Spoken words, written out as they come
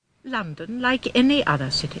London, like any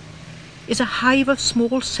other city, is a hive of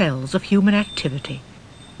small cells of human activity,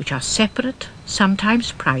 which are separate,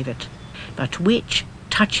 sometimes private, but which,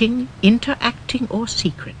 touching, interacting or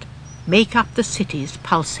secret, make up the city's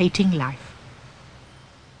pulsating life.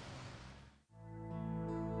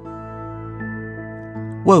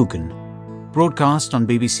 Wogan, broadcast on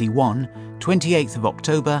BBC One, 28th of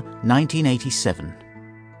October 1987.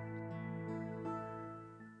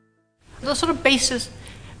 The sort of basis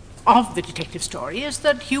of the detective story is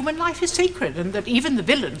that human life is sacred, and that even the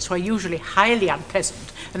villains, who are usually highly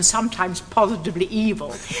unpleasant and sometimes positively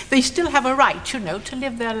evil, they still have a right, to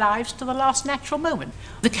live their lives to the last natural moment.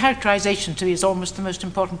 The characterization to me is almost the most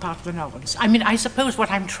important part of the novels. I suppose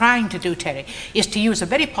what I'm trying to do, Terry, is to use a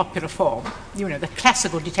very popular form, the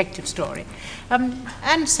classical detective story,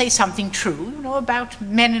 and say something true, about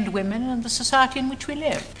men and women and the society in which we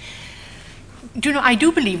live. I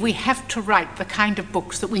do believe we have to write the kind of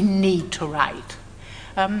books that we need to write.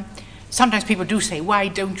 Sometimes people do say, why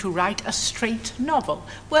don't you write a straight novel?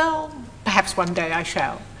 Well, perhaps one day I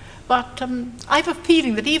shall. But I have a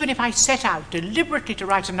feeling that even if I set out deliberately to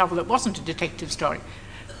write a novel that wasn't a detective story,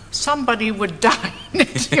 somebody would die in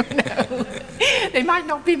it, They might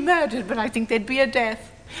not be murdered, but I think there'd be a death.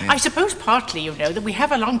 Yeah. I suppose partly, that we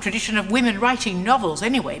have a long tradition of women writing novels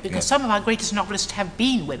anyway, because some of our greatest novelists have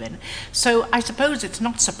been women. So I suppose it's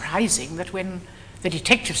not surprising that when the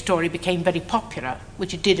detective story became very popular,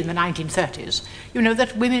 which it did in the 1930s,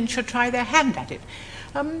 that women should try their hand at it.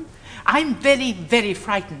 I'm very, very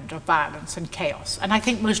frightened of violence and chaos, and I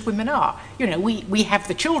think most women are. We have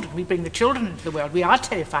the children, we bring the children into the world, we are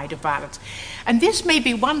terrified of violence. And this may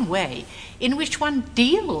be one way in which one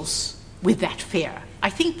deals with that fear. I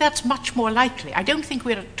think that's much more likely. I don't think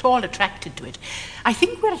we're at all attracted to it. I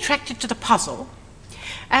think we're attracted to the puzzle,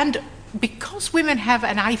 and because women have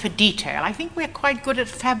an eye for detail, I think we're quite good at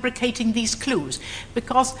fabricating these clues,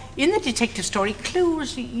 because in the detective story,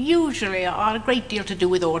 clues usually are a great deal to do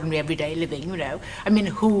with ordinary everyday living,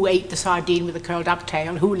 who ate the sardine with the curled up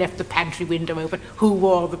tail, who left the pantry window open, who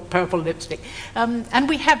wore the purple lipstick, and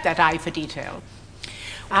we have that eye for detail.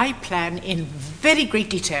 I plan in very great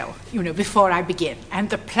detail, before I begin. And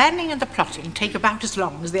the planning and the plotting take about as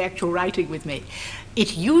long as the actual writing with me.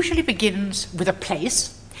 It usually begins with a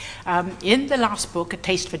place. In the last book, A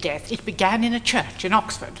Taste for Death, it began in a church in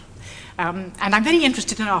Oxford. And I'm very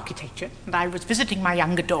interested in architecture. And I was visiting my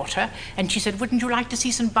younger daughter, and she said, wouldn't you like to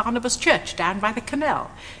see St. Barnabas Church down by the canal?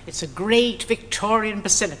 It's a great Victorian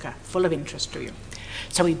basilica, full of interest to you.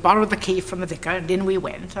 So we borrowed the key from the vicar, and in we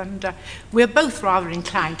went, and we're both rather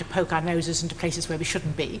inclined to poke our noses into places where we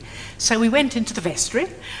shouldn't be. So we went into the vestry,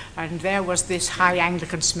 and there was this high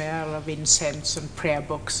Anglican smell of incense and prayer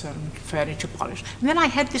books and furniture polish. And then I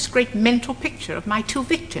had this great mental picture of my two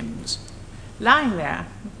victims lying there.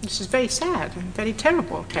 This is very sad and very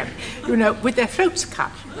terrible, Terry, with their throats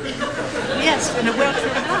cut. Yes, in a welter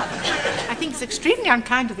of blood. I think it's extremely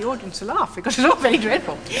unkind of the audience to laugh, because it's all very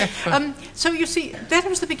dreadful. So you see, that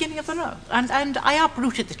was the beginning of the novel. And I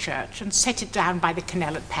uprooted the church and set it down by the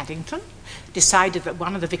canal at Paddington, decided that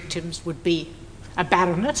one of the victims would be a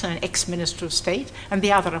baronet and an ex-minister of state, and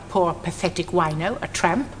the other a poor, pathetic wino, a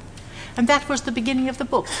tramp. And that was the beginning of the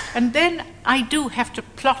book. And then I do have to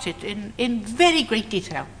plot it in very great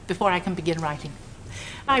detail before I can begin writing.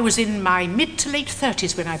 I was in my mid to late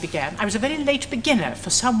 30s when I began. I was a very late beginner for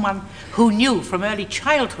someone who knew from early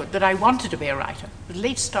childhood that I wanted to be a writer. It was a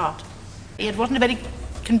late start. It wasn't a very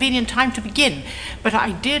convenient time to begin, but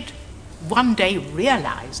I did one day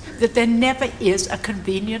realize that there never is a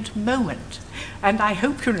convenient moment. And I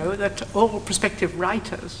hope, that all prospective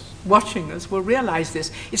writers watching us will realize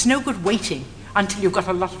this. It's no good waiting until you've got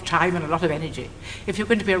a lot of time and a lot of energy. If you're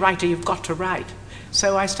going to be a writer, you've got to write.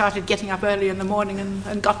 So I started getting up early in the morning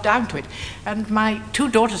and got down to it. And my two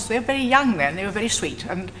daughters, they were very young then, they were very sweet.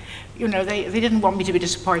 And, they didn't want me to be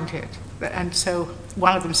disappointed. And so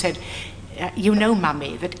one of them said,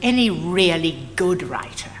 Mummy, that any really good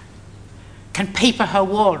writer can paper her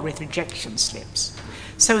wall with rejection slips,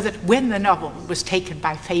 so that when the novel was taken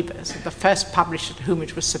by Faber's, the first publisher to whom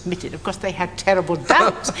it was submitted, of course they had terrible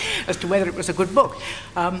doubts as to whether it was a good book.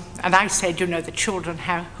 And I said, the children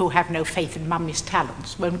who have no faith in Mummy's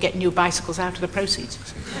talents won't get new bicycles out of the proceeds.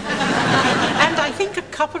 And I think a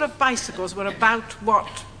couple of bicycles were about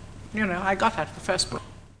what, I got out of the first book.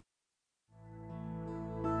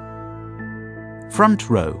 Front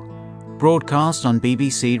Row, broadcast on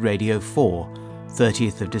BBC Radio 4,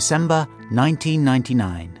 30th of December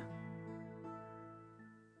 1999.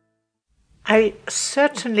 I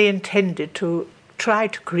certainly intended to try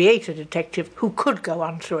to create a detective who could go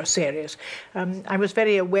on through a series. I was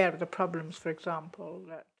very aware of the problems, for example, that